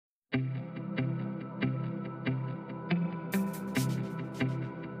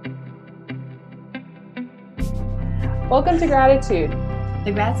Welcome to Gratitude,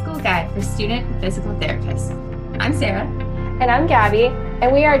 the grad school guide for student physical therapists. I'm Sarah. And I'm Gabby,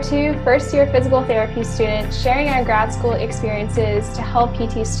 and we are two first-year physical therapy students sharing our grad school experiences to help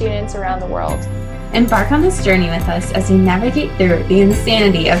PT students around the world. Embark on this journey with us as we navigate through the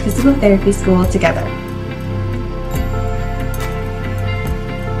insanity of physical therapy school together.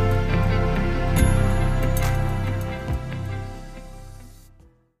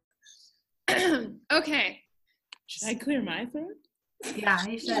 Okay. Should I clear my throat? Yeah,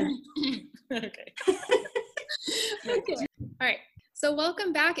 you should. Okay. Okay. All right. So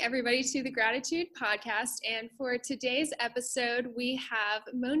welcome back, everybody, to the Gratitude Podcast. And for today's episode, we have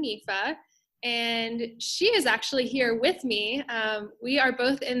Monifa, and she is actually here with me. We are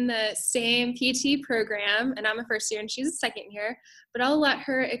both in the same PT program, and I'm a first year and she's a second year, but I'll let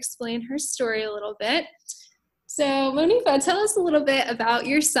her explain her story a little bit. So Monifa, tell us a little bit about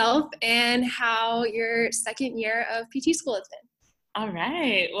yourself and how your second year of PT school has been. All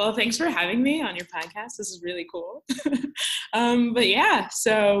right. Well, thanks for having me on your podcast. This is really cool. But yeah,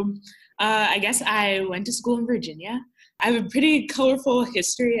 so I guess I went to school in Virginia. I have a pretty colorful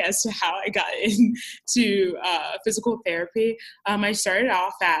history as to how I got into physical therapy. I started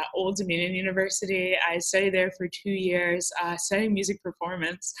off at Old Dominion University. I studied there for 2 years, studying music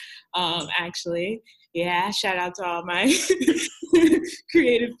performance, actually. Yeah, shout out to all my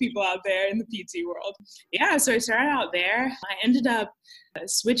creative people out there in the PT world. Yeah, so I started out there. I ended up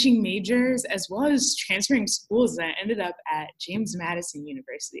switching majors as well as transferring schools, and I ended up at James Madison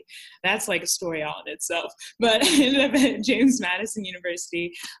University. That's like a story all in itself. But I ended up at James Madison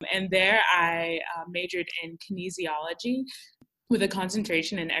University, and there I majored in kinesiology with a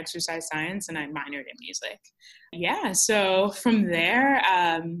concentration in exercise science, and I minored in music. Yeah, so from there,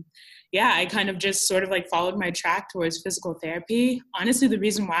 I kind of just sort of like followed my track towards physical therapy. Honestly, the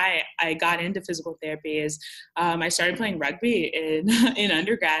reason why I got into physical therapy is I started playing rugby in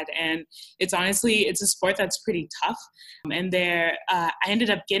undergrad, and it's a sport that's pretty tough. And there, I ended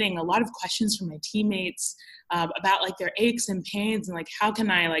up getting a lot of questions from my teammates about like their aches and pains, and like how can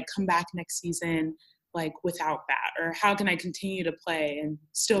I like come back next season like without that, or how can I continue to play and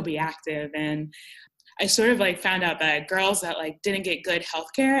still be active. And I sort of like found out that girls that like didn't get good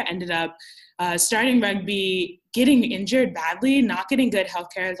healthcare ended up starting rugby, getting injured badly, not getting good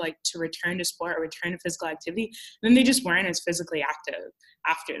healthcare like to return to sport or return to physical activity. And then they just weren't as physically active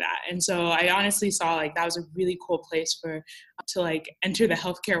after that. And so I honestly saw like that was a really cool place to like enter the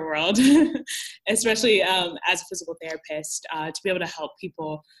healthcare world, especially as a physical therapist, to be able to help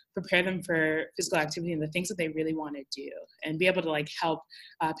people prepare them for physical activity and the things that they really want to do, and be able to like help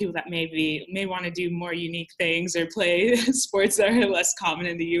people that may want to do more unique things or play sports that are less common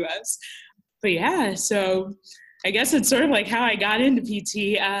in the US. But yeah, so I guess it's sort of like how I got into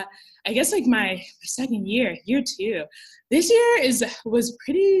PT. I guess like my second year two. This year was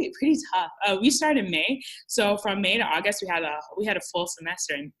pretty tough. We started in May, so from May to August we had a full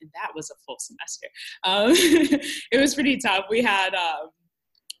semester, and that was a full semester. It was pretty tough. We had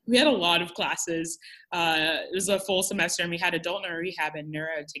a lot of classes. It was a full semester, and we had adult neuro rehab and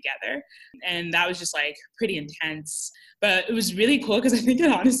neuro together, and that was just like pretty intense. But it was really cool because I think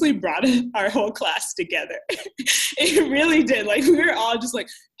it honestly brought our whole class together. It really did. Like we were all just like,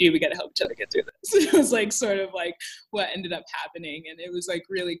 dude, we gotta help each other get through this. It was like sort of like what ended up happening, and it was like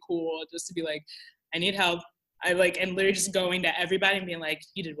really cool just to be like, I need help. And literally just going to everybody and being like,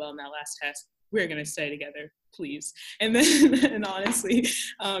 you did well in that last test. We're gonna stay together, please. And then and honestly,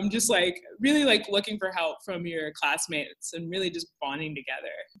 just like really like looking for help from your classmates and really just bonding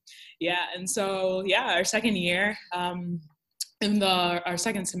together. Yeah, and so yeah, our second year, our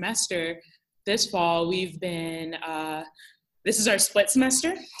second semester this fall, we've been this is our split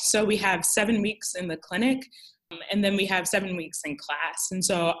semester. So we have 7 weeks in the clinic, and then we have 7 weeks in class. And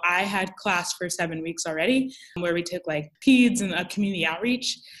so I had class for 7 weeks already, where we took like peds and a community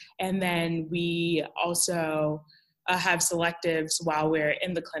outreach. And then we also have selectives while we're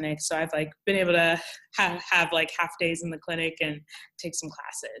in the clinic. So I've like been able to have like half days in the clinic and take some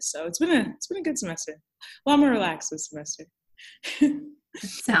classes. So it's been a good semester. A lot more relaxed this semester.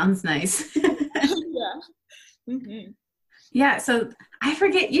 Sounds nice. Yeah. Mm-hmm. Yeah. So I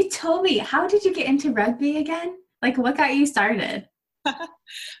forget, you told me, how did you get into rugby again? Like what got you started?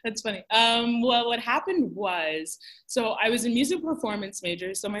 That's funny. Well, what happened was, so I was a music performance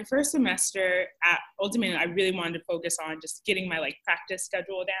major. So my first semester at Old Dominion, I really wanted to focus on just getting my like practice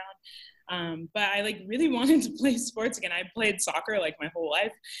schedule down. But I like really wanted to play sports again. I played soccer like my whole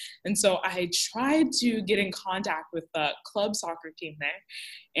life. And so I tried to get in contact with the club soccer team there,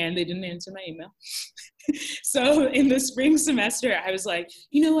 and they didn't answer my email. So in the spring semester, I was like,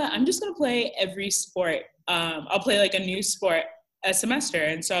 you know what, I'm just going to play every sport. I'll play like a new sport a semester.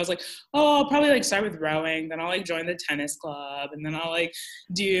 And so I was like, oh, I'll probably like start with rowing, then I'll like join the tennis club, and then I'll like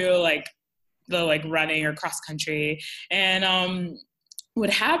do like the like running or cross country. And what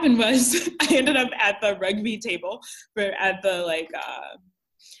happened was I ended up at the rugby table at the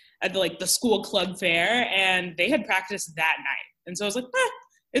school club fair, and they had practiced that night. And so I was like,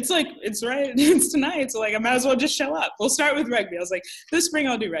 it's tonight. So like, I might as well just show up. We'll start with rugby. I was like, this spring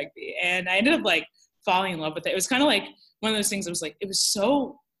I'll do rugby. And I ended up like falling in love with it. It was kind of like one of those things. I was like, it was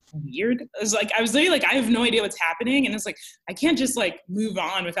so weird. It was like, I was literally like, I have no idea what's happening. And it's like, I can't just like move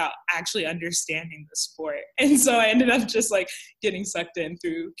on without actually understanding the sport. And so I ended up just like getting sucked in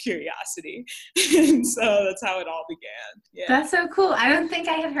through curiosity. And so that's how it all began. Yeah. That's so cool. I don't think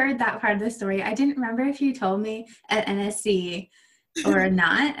I had heard that part of the story. I didn't remember if you told me at NSC or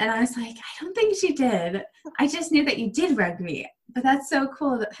not. And I was like, I don't think she did. I just knew that you did rugby. But that's so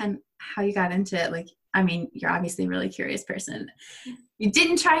cool that how you got into it. Like, I mean, you're obviously a really curious person. You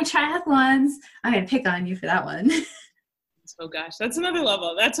didn't try triathlons. I'm going to pick on you for that one. Oh gosh, that's another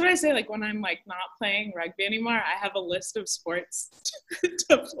level. That's what I say, like when I'm like not playing rugby anymore, I have a list of sports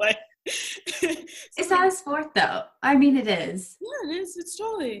to play. It's not a sport though. I mean, it is. Yeah, it is. It's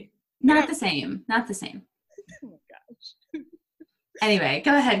totally. Not the same. Not the same. Oh my gosh. Anyway,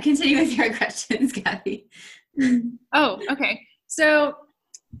 go ahead. Continue with your questions, Gabby. Oh, okay. So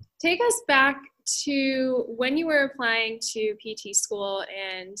take us back to when you were applying to PT school,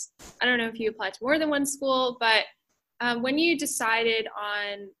 and I don't know if you applied to more than one school, but when you decided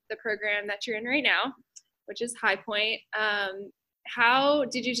on the program that you're in right now, which is High Point, how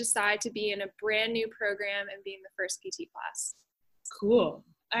did you decide to be in a brand new program and be in the first PT class? Cool.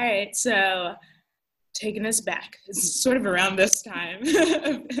 All right. So taking us back, it's sort of around this time,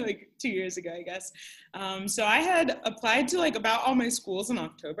 like 2 years ago, I guess. So I had applied to like about all my schools in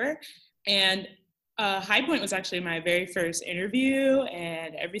October, and High Point was actually my very first interview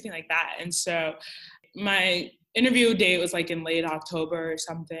and everything like that. And so my interview date was like in late October or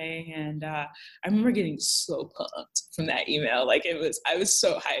something. And I remember getting so pumped from that email. Like I was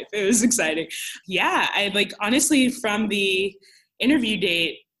so hyped. It was exciting. Yeah. I like, honestly, from the interview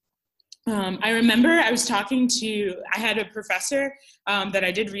date, I remember I had a professor that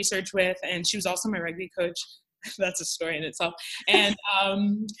I did research with, and she was also my rugby coach. That's a story in itself. And I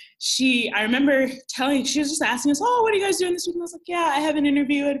remember she was just asking us, oh, what are you guys doing this week? And I was like, yeah, I have an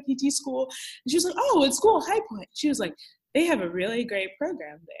interview at a PT school. And she was like, oh, what school? High Point. She was like, they have a really great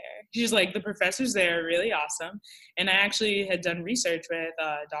program there. She was like, the professors there are really awesome. And I actually had done research with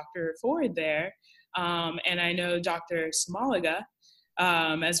Dr. Ford there. And I know Dr. Samalaga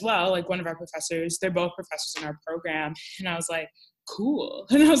as well, like one of our professors. They're both professors in our program. And I was like, cool.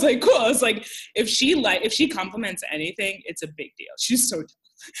 And I was like, cool. I was like, if she compliments anything, it's a big deal. She's so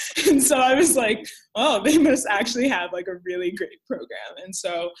tough. And so I was like, oh, they must actually have like a really great program. And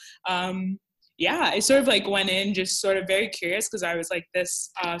so, yeah, I sort of like went in just sort of very curious, because I was like,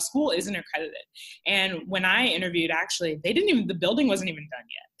 this school isn't accredited. And when I interviewed, actually, the building wasn't even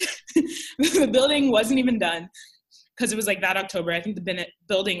done yet. The building wasn't even done, because it was like that October. I think the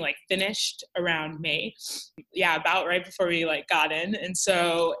building like finished around May. Yeah, about right before we like got in. And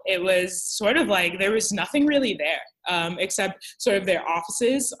so it was sort of like there was nothing really there except sort of their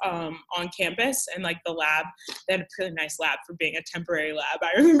offices on campus and like the lab. They had a really nice lab for being a temporary lab.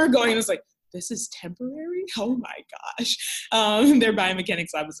 I remember going and was like, this is temporary? Oh my gosh. Their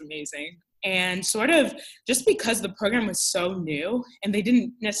biomechanics lab was amazing. And sort of just because the program was so new and they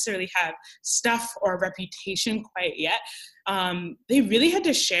didn't necessarily have stuff or reputation quite yet, they really had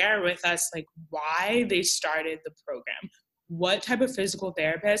to share with us like why they started the program, what type of physical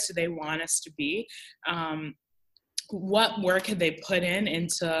therapist do they want us to be, what work had they put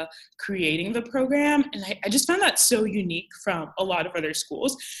into creating the program. And I just found that so unique from a lot of other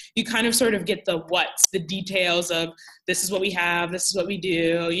schools. You kind of sort of get the what's, the details of this is what we have, this is what we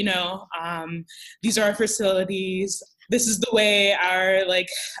do, these are our facilities, this is the way our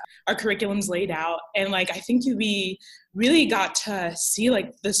curriculum's laid out. And like, I think we really got to see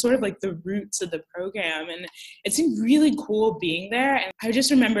like the sort of like the roots of the program, and it seemed really cool being there. And I just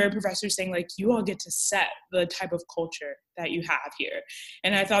remember professors saying like, you all get to set the type of culture that you have here.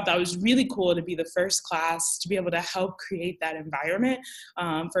 And I thought that was really cool to be the first class to be able to help create that environment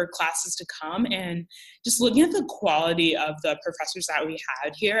for classes to come. And just looking at the quality of the professors that we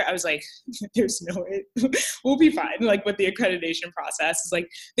had here, I was like, there's no way we'll be fine. Like with the accreditation process, it's like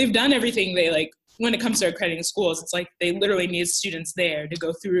they've done everything they like. When it comes to accrediting schools, it's like they literally need students there to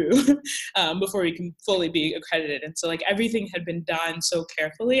go through before we can fully be accredited. And so like everything had been done so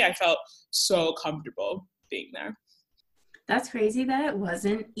carefully. I felt so comfortable being there. That's crazy that it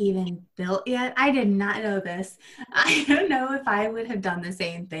wasn't even built yet. I did not know this. I don't know if I would have done the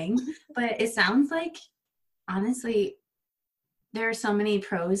same thing, but it sounds like, honestly, there are so many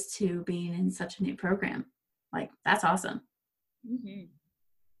pros to being in such a new program. Like, that's awesome. Mm-hmm.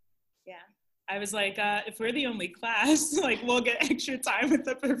 Yeah. I was like, if we're the only class, like we'll get extra time with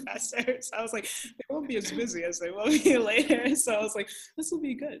the professors. I was like, they won't be as busy as they will be later. So I was like, this will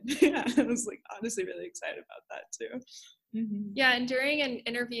be good. Yeah, I was like honestly really excited about that too. Mm-hmm. Yeah, and during an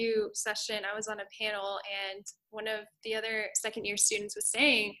interview session, I was on a panel, and one of the other second year students was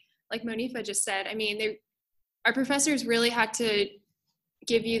saying, like Monifa just said, I mean, our professors really had to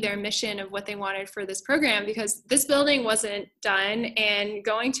give you their mission of what they wanted for this program, because this building wasn't done, and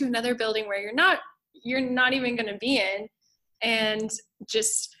going to another building where you're not even going to be in, and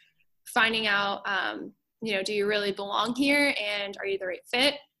just finding out, do you really belong here, and are you the right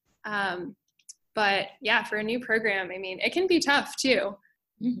fit? But yeah, for a new program, I mean, it can be tough too.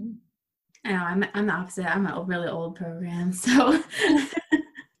 Mm-hmm. I know, I'm the opposite. I'm a really old program, so.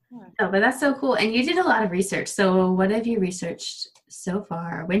 But that's so cool. And you did a lot of research. So what have you researched so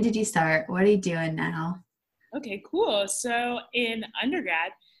far? When did you start? What are you doing now? Okay, cool. So in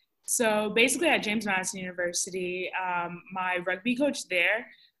undergrad, so basically at James Madison University, my rugby coach there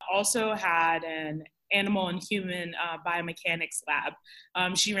also had an animal and human biomechanics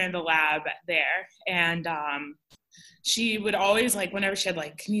lab. She ran the lab there, and she would always, like, whenever she had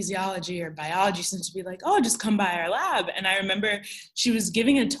like kinesiology or biology students, be like, oh, just come by our lab. And I remember she was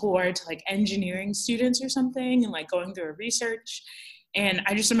giving a tour to like engineering students or something, and like going through her research. And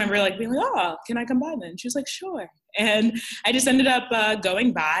I just remember like being like, oh, can I come by then? She was like, sure. And I just ended up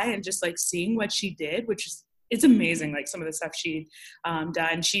going by and just like seeing what she did, which is, it's amazing, like some of the stuff she'd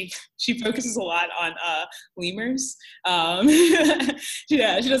done. She focuses a lot on lemurs.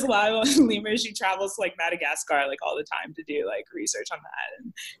 Yeah, she does a lot on lemurs. She travels to like Madagascar like all the time to do like research on that,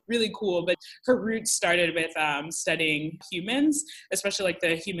 and really cool. But her roots started with studying humans, especially like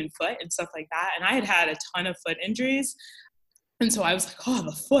the human foot and stuff like that. And I had a ton of foot injuries. And so I was like, oh,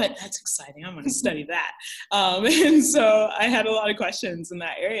 the foot, that's exciting. I'm going to study that. And so I had a lot of questions in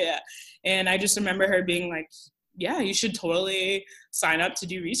that area. And I just remember her being like, yeah, you should totally sign up to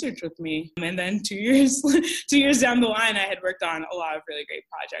do research with me. And then 2 years down the line, I had worked on a lot of really great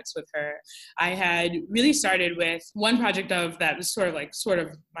projects with her. I had really started with one project that was sort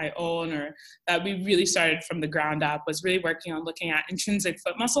of my own, or that we really started from the ground up, was really working on looking at intrinsic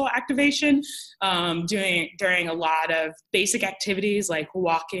foot muscle activation, during a lot of basic activities like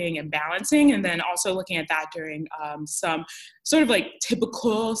walking and balancing, and then also looking at that during some sort of like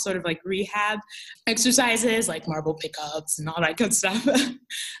typical sort of like rehab exercises like marble pickups and all that good stuff.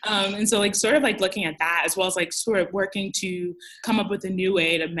 And so like sort of like looking at that, as well as like sort of working to come up with a new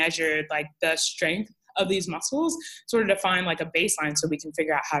way to measure like the strength of these muscles, sort of to find like a baseline so we can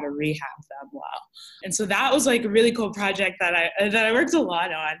figure out how to rehab them well. And so that was like a really cool project that I worked a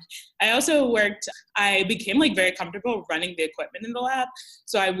lot on. I became like very comfortable running the equipment in the lab.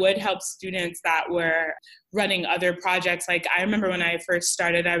 So I would help students that were running other projects. Like I remember when I first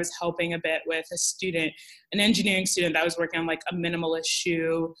started, I was helping a bit with an engineering student that was working on like a minimalist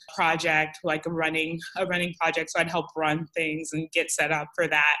shoe project, like a running project. So I'd help run things and get set up for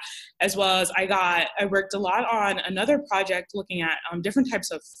that. As well as I worked a lot on another project looking at different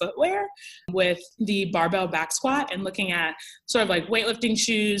types of footwear with the barbell back squat, and looking at sort of like weightlifting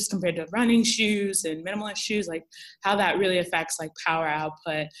shoes compared to running shoes and minimalist shoes, like how that really affects like power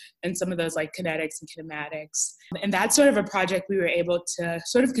output and some of those like kinetics and kinematics. And that's sort of a project we were able to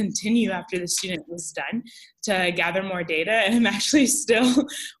sort of continue after the student was done, to gather more data. And I'm actually still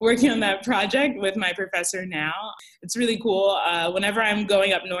working on that project with my professor now. It's really cool. Whenever I'm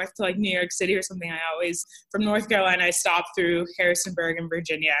going up north to like New York City or something, from North Carolina, I stop through Harrisonburg in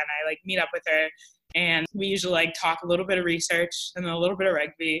Virginia, and I like meet up with her. And we usually like talk a little bit of research and then a little bit of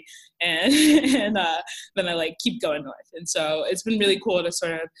rugby, and then I like keep going north. And so it's been really cool to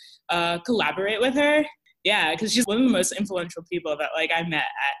sort of collaborate with her. Yeah, because she's one of the most influential people that like I met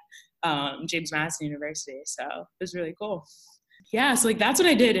James Madison University. So it was really cool. Yeah, so like that's what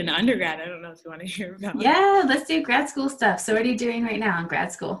I did in undergrad. I don't know if you want to hear about it. Yeah, let's do grad school stuff. So what are you doing right now in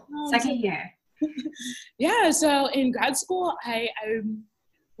grad school? Second year. Yeah, so in grad school, I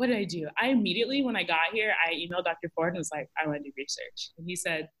what did I do? I immediately, when I got here, I emailed Dr. Ford and was like, I want to do research. And he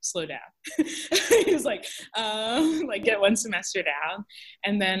said, slow down. He was like, get one semester down.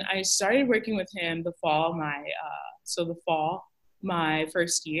 And then I started working with him the fall, my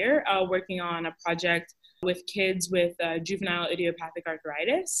first year, working on a project with kids with juvenile idiopathic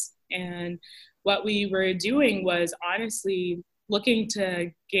arthritis. And what we were doing was honestly looking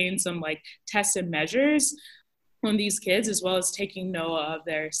to gain some like tests and measures on these kids, as well as taking note of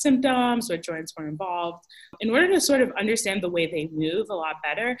their symptoms, what joints were involved, in order to sort of understand the way they move a lot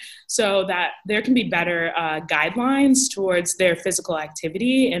better, so that there can be better guidelines towards their physical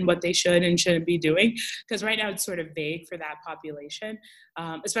activity and what they should and shouldn't be doing. Because right now it's sort of vague for that population,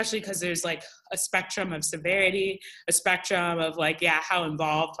 especially because there's like a spectrum of severity, a spectrum of like, how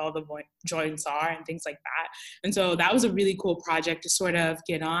involved all the joints are and things like that. And so that was a really cool project to sort of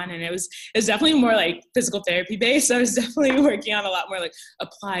get on. And it was definitely more like physical therapy based. So I was definitely working on a lot more like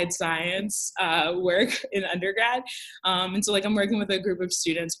applied science work in undergrad. And so like I'm working with a group of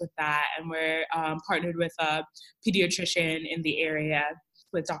students with that, and we're partnered with a pediatrician in the area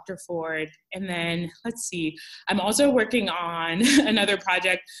with Dr. Ford. And then let's see, I'm also working on another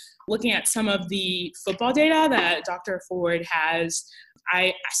project looking at some of the football data that Dr. Ford has.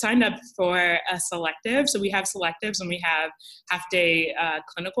 I signed up for a selective. So we have selectives and we have half-day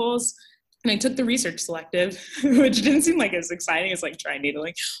clinicals. And I took the research selective, which didn't seem like as exciting as like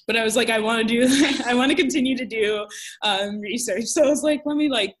tri-needling, but I was like, I want to continue to do research. So I was like, let me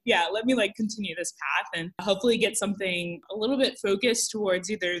continue this path and hopefully get something a little bit focused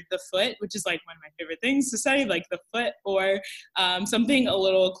towards either the foot, which is like one of my favorite things to study, like the foot, or something a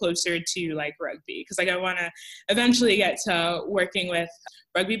little closer to like rugby. Cause like I want to eventually get to working with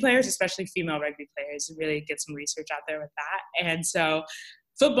rugby players, especially female rugby players, and really get some research out there with that. And so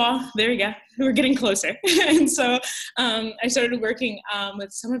football, there we go. We're getting closer. And so I started working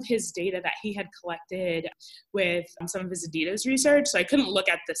with some of his data that he had collected with some of his Adidas research. So I couldn't look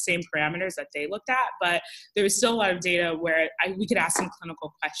at the same parameters that they looked at, but there was still a lot of data where we could ask some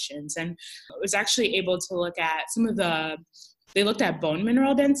clinical questions. And I was actually able to look at they looked at bone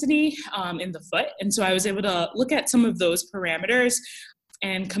mineral density in the foot. And so I was able to look at some of those parameters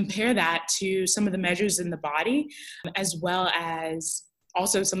and compare that to some of the measures in the body, as well as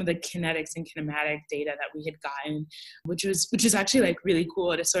also some of the kinetics and kinematic data that we had gotten, which is actually like really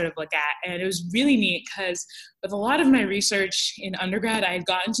cool to sort of look at. And it was really neat because with a lot of my research in undergrad, I had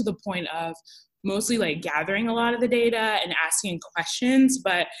gotten to the point of mostly like gathering a lot of the data and asking questions,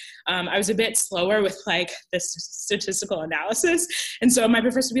 but I was a bit slower with like the statistical analysis. And so my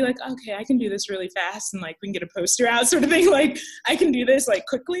professor would be like, okay, I can do this really fast and like we can get a poster out sort of thing. Like I can do this like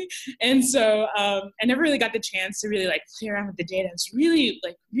quickly. And so I never really got the chance to really like play around with the data. It's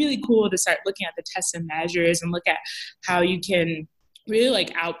really cool to start looking at the tests and measures and look at how you can really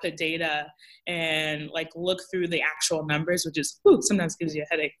like output data and like look through the actual numbers, which is sometimes gives you a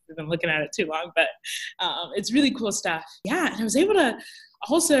headache. We've been looking at it too long, but it's really cool stuff. Yeah, and I was able to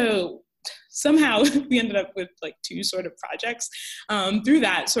also somehow we ended up with like two sort of projects. Through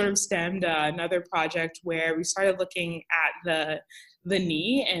that sort of stemmed another project where we started looking at the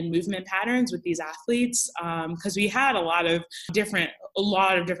knee and movement patterns with these athletes, because we had a lot of different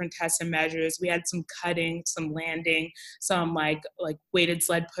tests and measures. We had some cutting, some landing, some like weighted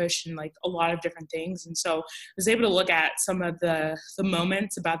sled push, and like a lot of different things. And so I was able to look at some of the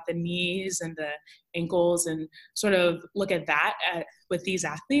moments about the knees and the ankles and sort of look at that with these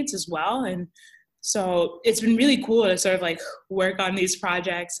athletes as well. And so it's been really cool to sort of like work on these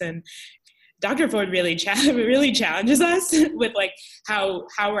projects. And Dr. Ford really challenges us with like how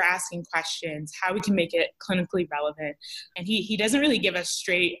we're asking questions, how we can make it clinically relevant. And he doesn't really give us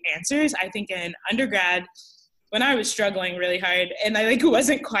straight answers. I think in undergrad, when I was struggling really hard and I like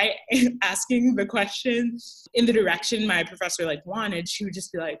wasn't quite asking the question in the direction my professor like wanted, she would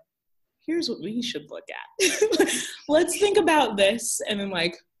just be like, here's what we should look at. Let's think about this. And then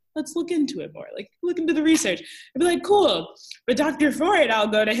like, let's look into it more, like look into the research. I'd be like, cool. But Dr. Ford, I'll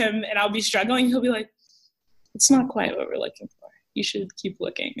go to him and I'll be struggling. He'll be like, it's not quite what we're looking for. You should keep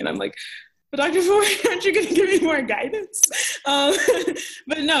looking. And I'm like, but Dr. Ford, aren't you going to give me more guidance?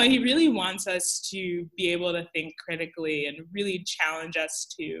 But no, he really wants us to be able to think critically and really challenge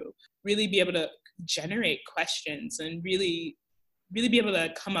us to really be able to generate questions and really be able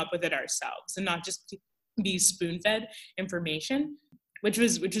to come up with it ourselves and not just be spoon-fed information. which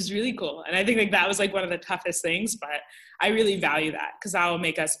was really cool. And I think like that was like one of the toughest things, but I really value that because that will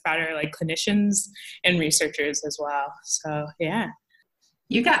make us better like clinicians and researchers as well. So yeah.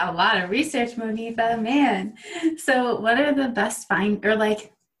 You got a lot of research, Monifa, man. So what are the best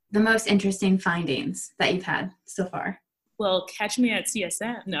the most interesting findings that you've had so far? Well, catch me at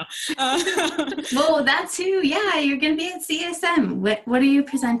CSM. No. Well, that too. Yeah, you're going to be at CSM. What are you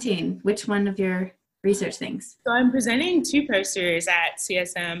presenting? Which one of your research things? So I'm presenting 2 posters at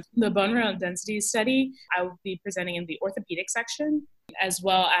CSM. The bone mineral density study, I will be presenting in the orthopedic section, as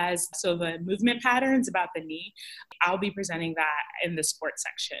well as the movement patterns about the knee. I'll be presenting that in the sports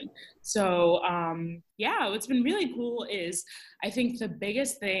section. So what's been really cool is I think the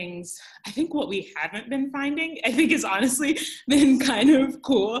biggest things, I think what we haven't been finding, I think is honestly been kind of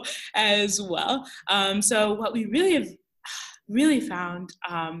cool as well. So what we really found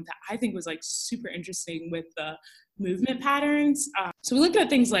that I think was like super interesting with the movement patterns. So we looked at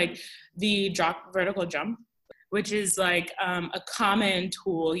things like the vertical jump, which is like a common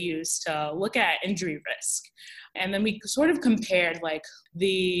tool used to look at injury risk. And then we sort of compared like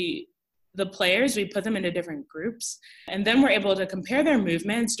the players, we put them into different groups, and then we're able to compare their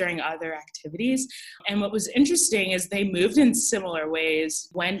movements during other activities. And what was interesting is they moved in similar ways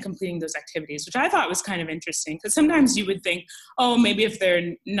when completing those activities, which I thought was kind of interesting because sometimes you would think, oh, maybe if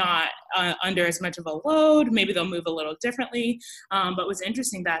they're not under as much of a load, maybe they'll move a little differently. But it was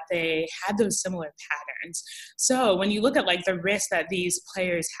interesting that they had those similar patterns. So when you look at like the risk that these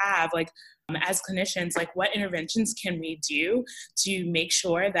players have, like as clinicians, like what interventions can we do to make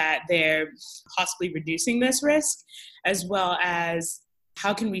sure that they're possibly reducing this risk, as well as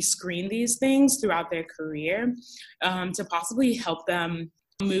how can we screen these things throughout their career to possibly help them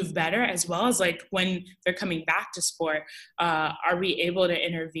move better, as well as like when they're coming back to sport, are we able to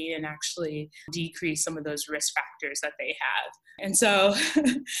intervene and actually decrease some of those risk factors that they have? And so,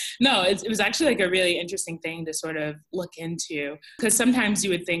 no, it was actually like a really interesting thing to sort of look into, because sometimes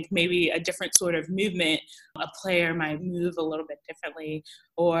you would think maybe a different sort of movement, a player might move a little bit differently,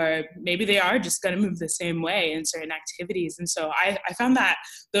 or maybe they are just going to move the same way in certain activities. And so I found that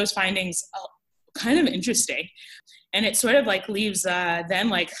those findings kind of interesting. And it sort of like leaves then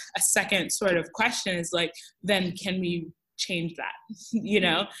like a second sort of question is like, then can we change that? You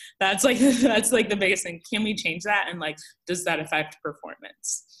know, that's like the biggest thing. Can we change that? And like, does that affect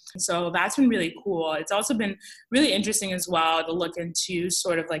performance? So that's been really cool. It's also been really interesting as well to look into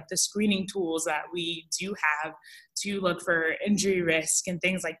sort of like the screening tools that we do have to look for injury risk and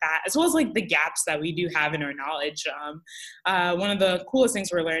things like that, as well as like the gaps that we do have in our knowledge. One of the coolest things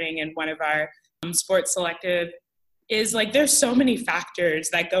we're learning in one of our sports selective is like there's so many factors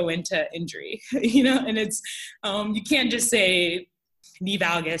that go into injury, you know, and it's you can't just say knee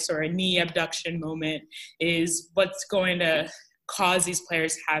valgus or a knee abduction moment is what's going to cause these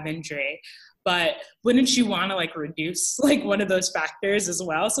players to have injury. But wouldn't you want to like reduce like one of those factors as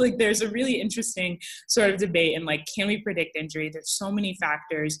well? So like there's a really interesting sort of debate in like, can we predict injury? There's so many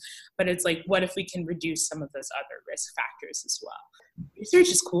factors, but it's like, what if we can reduce some of those other risk factors as well? Research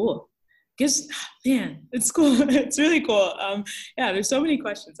is cool. Man, it's cool. It's really cool. There's so many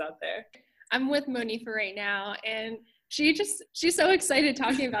questions out there. I'm with Monifa right now, and she's so excited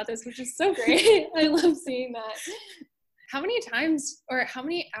talking about this, which is so great. I love seeing that. How many times or how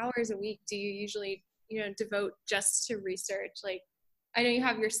many hours a week do you usually, devote just to research? Like, I know you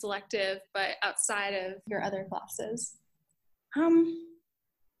have your selective, but outside of your other classes?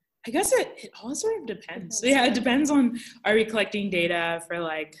 I guess it all sort of depends. Yeah, it depends on, are we collecting data for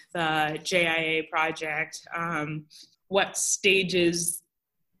like the JIA project? What stages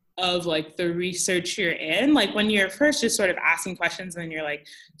of like the research you're in? Like when you're first just sort of asking questions and then you're like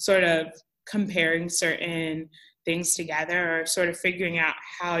sort of comparing certain things together or sort of figuring out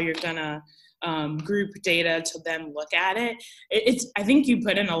how you're gonna group data to then look at it. I think you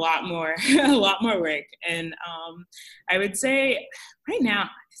put in a lot more work. And I would say right now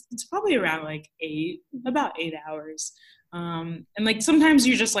it's probably around like about 8 hours. And like sometimes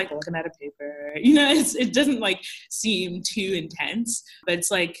you're just like looking at a paper, it doesn't like seem too intense, but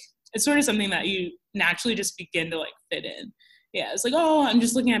it's like, it's sort of something that you naturally just begin to like fit in. Yeah, it's like, oh, I'm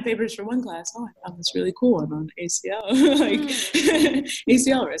just looking at papers for one class. Oh, I found this really cool one on ACL, like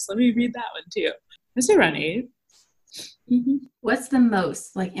ACL risk. Let me read that one too. I say around 8. Mm-hmm. What's the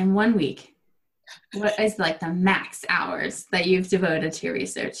most, like in 1 week? What is like the max hours that you've devoted to your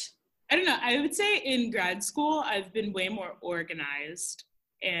research? I don't know. I would say in grad school, I've been way more organized,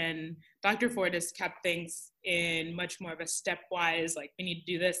 and Dr. Ford has kept things in much more of a stepwise, like we need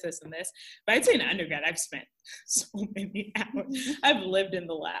to do this, this, and this. But I'd say in undergrad, I've spent so many hours. I've lived in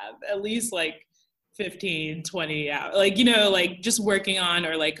the lab at least like 15, 20 hours, like, you know, like just working on,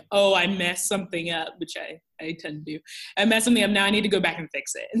 or like, oh, I messed something up, which I tend to do. I messed something up, now I need to go back and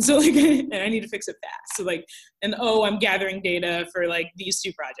fix it. And so like, and I need to fix it fast. So like, and oh, I'm gathering data for like these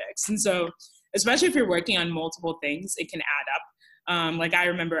 2 projects. And so, especially if you're working on multiple things, it can add up. Like I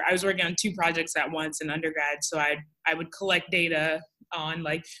remember I was working on 2 projects at once in undergrad. So I would collect data on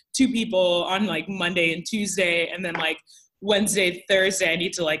like 2 people on like Monday and Tuesday. And then like Wednesday, Thursday, I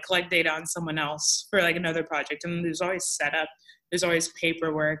need to like collect data on someone else for like another project. And there's always setup, there's always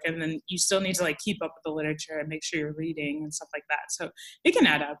paperwork, and then you still need to like keep up with the literature and make sure you're reading and stuff like that. So it can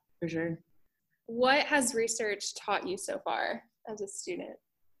add up for sure. What has research taught you so far as a student?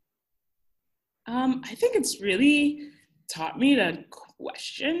 I think it's really taught me to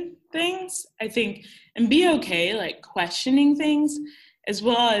question things, I think, and be okay like questioning things, as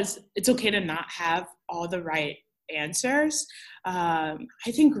well as it's okay to not have all the right answers. I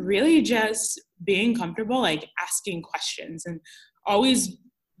think really just being comfortable like asking questions, and always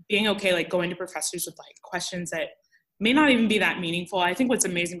being okay like going to professors with like questions that may not even be that meaningful. I think what's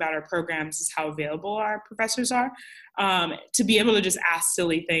amazing about our programs is how available our professors are, to be able to just ask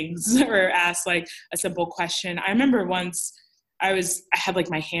silly things or ask like a simple question. I remember once I had like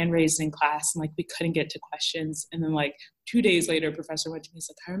my hand raised in class, and like we couldn't get to questions, and then like 2 days later, a professor went to me and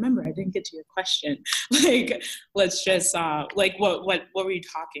said, I remember I didn't get to your question. Like, let's just like what were you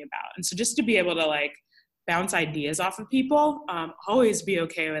talking about? And so just to be able to like bounce ideas off of people, always be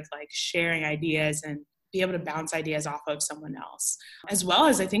okay with like sharing ideas and be able to bounce ideas off of someone else. As well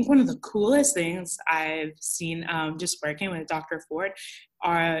as I think one of the coolest things I've seen just working with Dr. Ford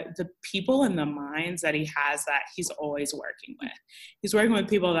are the people and the minds that he has that he's always working with. He's working with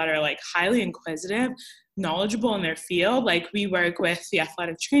people that are like highly inquisitive, knowledgeable in their field. Like we work with the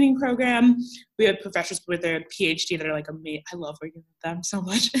athletic training program. We have professors with their PhD that are like amazing. I love working with them so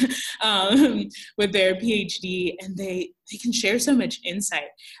much with their PhD, and they can share so much insight.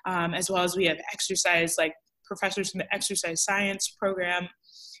 As well as we have exercise, like professors from the exercise science program,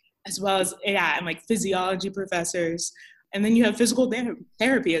 as well as and like physiology professors. And then you have physical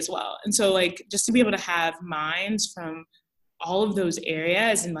therapy as well. And so like just to be able to have minds from all of those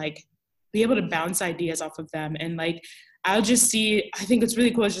areas and like be able to bounce ideas off of them. And like, I think it's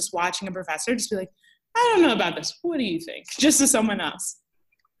really cool is just watching a professor just be like, I don't know about this. What do you think? Just to someone else.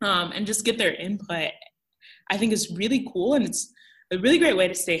 And just get their input. I think is really cool. And it's a really great way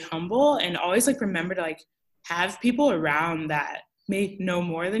to stay humble and always like remember to like have people around that may know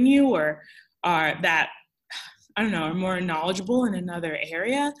more than you or are that, I don't know, are more knowledgeable in another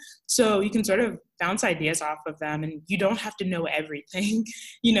area. So you can sort of bounce ideas off of them, and you don't have to know everything.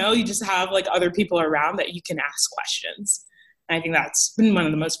 You know, you just have like other people around that you can ask questions. And I think that's been one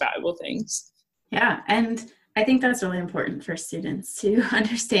of the most valuable things. Yeah. And I think that's really important for students to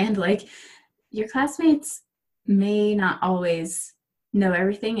understand, like your classmates may not always know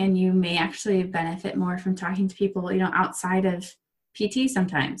everything, and you may actually benefit more from talking to people, you know, outside of PT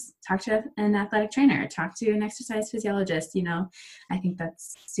sometimes. Talk to an athletic trainer, talk to an exercise physiologist, you know, I think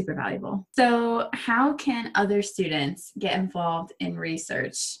that's super valuable. So how can other students get involved in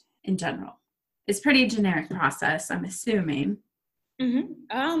research in general? It's a pretty generic process, I'm assuming.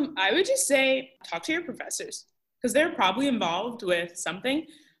 Mm-hmm. I would just say talk to your professors because they're probably involved with something.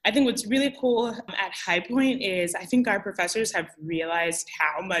 I think what's really cool at High Point is I think our professors have realized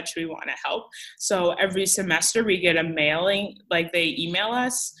how much we want to help. So every semester we get a mailing, like they email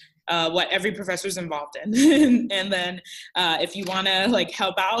us what every professor's involved in. And then if you want to like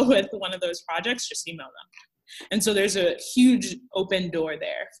help out with one of those projects, just email them. And so there's a huge open door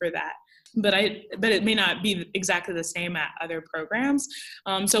there for that. But it may not be exactly the same at other programs.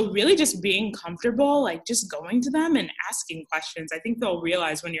 So really just being comfortable, like just going to them and asking questions. I think they'll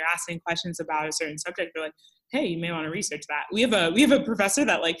realize when you're asking questions about a certain subject, they're like, hey, you may want to research that. We have a professor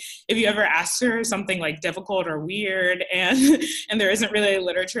that like, if you ever ask her something like difficult or weird and there isn't really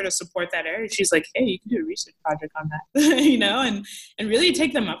literature to support that area, she's like, hey, you can do a research project on that, you know, and really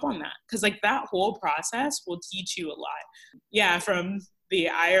take them up on that. Cause like that whole process will teach you a lot. Yeah. From the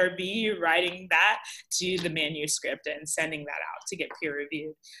IRB, writing that to the manuscript and sending that out to get peer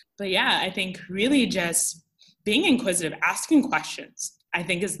reviewed. But yeah, I think really just being inquisitive, asking questions, I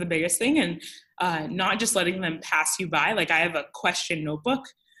think is the biggest thing. And not just letting them pass you by. Like I have a question notebook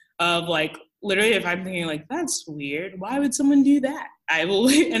of like, literally if I'm thinking like, that's weird, why would someone do that? I will,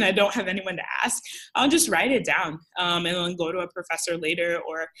 and I don't have anyone to ask, I'll just write it down and then go to a professor later.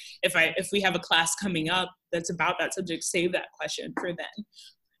 Or if we have a class coming up that's about that subject, save that question for then.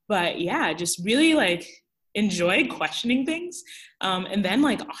 But yeah, just really like enjoy questioning things. And then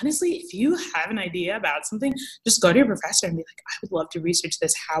like, honestly, if you have an idea about something, just go to your professor and be like, I would love to research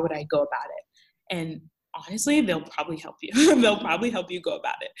this. How would I go about it? And honestly, they'll probably help you. They'll probably help you go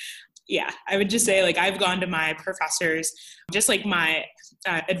about it. Yeah, I would just say, like, I've gone to my professors, just like my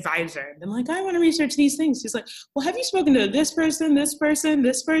advisor, and been like, I want to research these things. He's like, well, have you spoken to this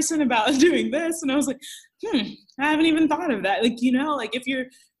person about doing this? And I was like, I haven't even thought of that. Like, like if you're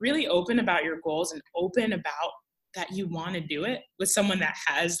really open about your goals and open about that you want to do it with someone that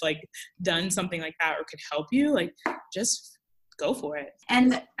has like done something like that or could help you, like, just go for it.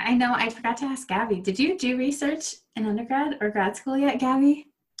 And I know I forgot to ask Gabby, did you do research in undergrad or grad school yet, Gabby?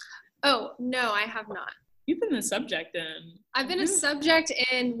 Oh, no, I have not. You've been a subject in. I've been a subject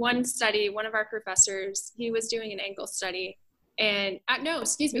in one study. One of our professors, he was doing an ankle study. And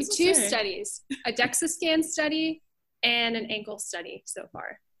two studies, a DEXA scan study and an ankle study so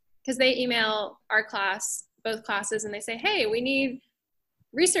far. Because they email our class, both classes, and they say, hey, we need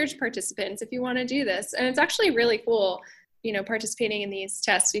research participants if you want to do this. And it's actually really cool, participating in these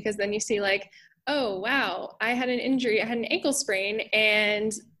tests, because then you see like, oh, wow, I had an injury, I had an ankle sprain,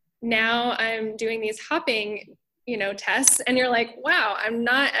 and now I'm doing these hopping, tests, and you're like, wow, I'm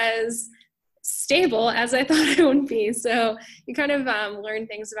not as stable as I thought I would be. So you kind of learn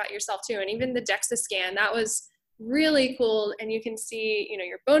things about yourself too. And even the DEXA scan, that was really cool. And you can see,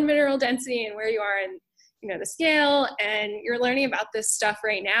 your bone mineral density and where you are in, the scale, and you're learning about this stuff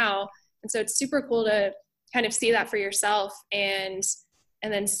right now. And so it's super cool to kind of see that for yourself and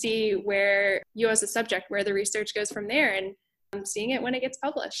then see where you as a subject, where the research goes from there, and seeing it when it gets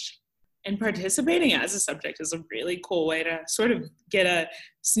published. And participating as a subject is a really cool way to sort of get a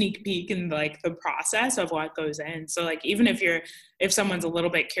sneak peek in like the process of what goes in. So like, even if someone's a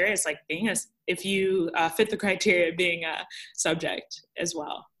little bit curious, like if you fit the criteria, being a subject as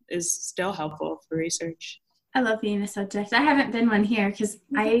well is still helpful for research. I love being a subject. I haven't been one here because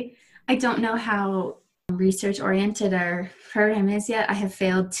I don't know how research oriented our program is yet. I have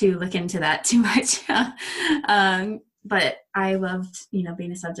failed to look into that too much. But I loved,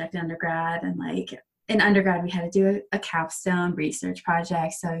 being a subject in undergrad, and like in undergrad, we had to do a capstone research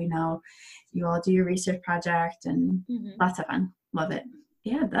project. So, you all do your research project, and lots of fun. Love it.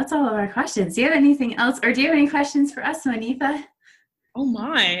 Yeah, that's all of our questions. Do you have anything else, or do you have any questions for us, Monifa? Oh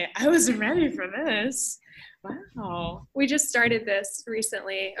my, I wasn't ready for this. Wow. We just started this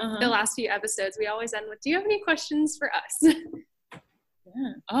recently, the last few episodes. We always end with, do you have any questions for us?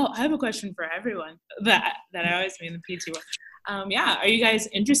 Yeah. Oh, I have a question for everyone that I always mean the PT one. Are you guys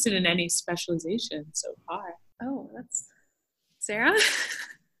interested in any specialization so far? Oh, that's Sarah.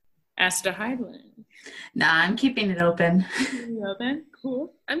 Asta Heidland. Nah, I'm keeping it open. Open?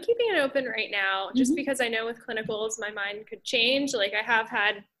 Cool. I'm keeping it open right now, just because I know with clinicals, my mind could change. Like, I have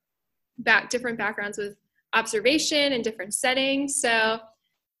had different backgrounds with observation and different settings. So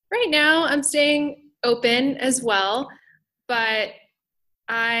right now I'm staying open as well, but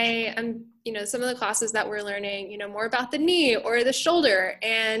I am, some of the classes that we're learning, more about the knee or the shoulder,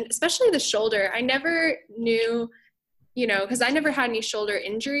 and especially the shoulder. I never knew, because I never had any shoulder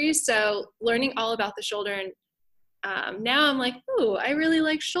injuries. So learning all about the shoulder, and now I'm like, oh, I really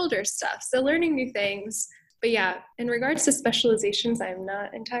like shoulder stuff. So learning new things. But yeah, in regards to specializations, I'm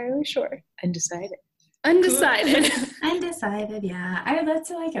not entirely sure. Undecided. Undecided, yeah. I would love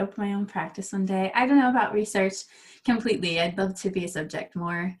to open my own practice one day. I don't know about research completely. I'd love to be a subject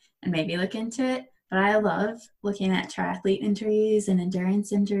more and maybe look into it. But I love looking at triathlete injuries and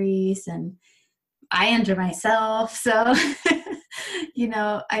endurance injuries, and I injure myself. So,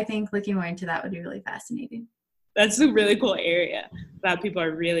 I think looking more into that would be really fascinating. That's a really cool area that people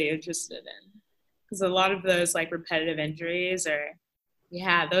are really interested in. Because a lot of those repetitive injuries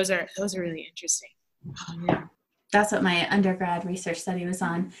those are really interesting. Oh, yeah. That's what my undergrad research study was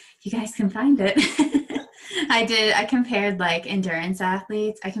on. You guys can find it. I compared endurance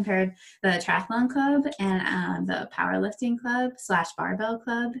athletes. I compared the triathlon club and the powerlifting club / barbell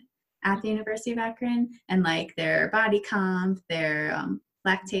club at the University of Akron, and their body comp, their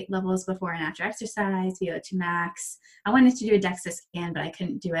lactate levels before and after exercise, VO2 max. I wanted to do a DEXA scan, but I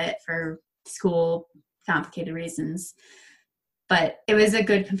couldn't do it for school complicated reasons. But it was a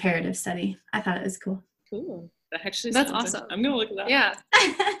good comparative study. I thought it was cool. Cool. That actually That's sounds awesome. I'm going to look it up. Yeah.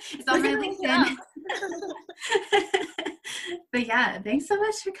 It's on my LinkedIn. But yeah, thanks so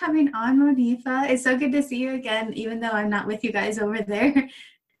much for coming on, Monifa. It's so good to see you again, even though I'm not with you guys over there.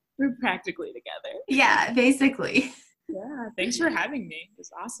 We're practically together. Yeah, basically. Yeah, thanks for having me. It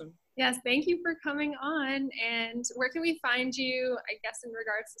was awesome. Yes, thank you for coming on. And where can we find you, I guess, in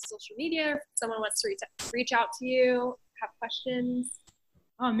regards to social media? If someone wants to reach out to you, have questions.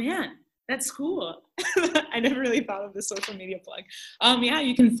 Oh, man, that's cool. I never really thought of the social media plug.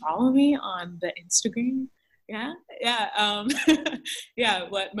 You can follow me on the Instagram.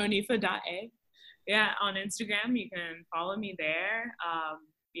 Monifa.a. yeah, on Instagram, you can follow me there.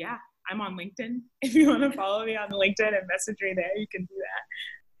 Yeah, I'm on LinkedIn. If you want to follow me on LinkedIn and message me there, you can do that.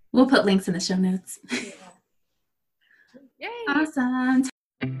 We'll put links in the show notes. Yay! Awesome.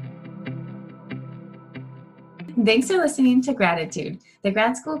 Thanks for listening to Gratitude, the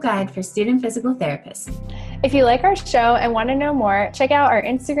grad school guide for student physical therapists. If you like our show and want to know more, check out our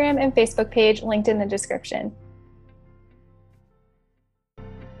Instagram and Facebook page linked in the description.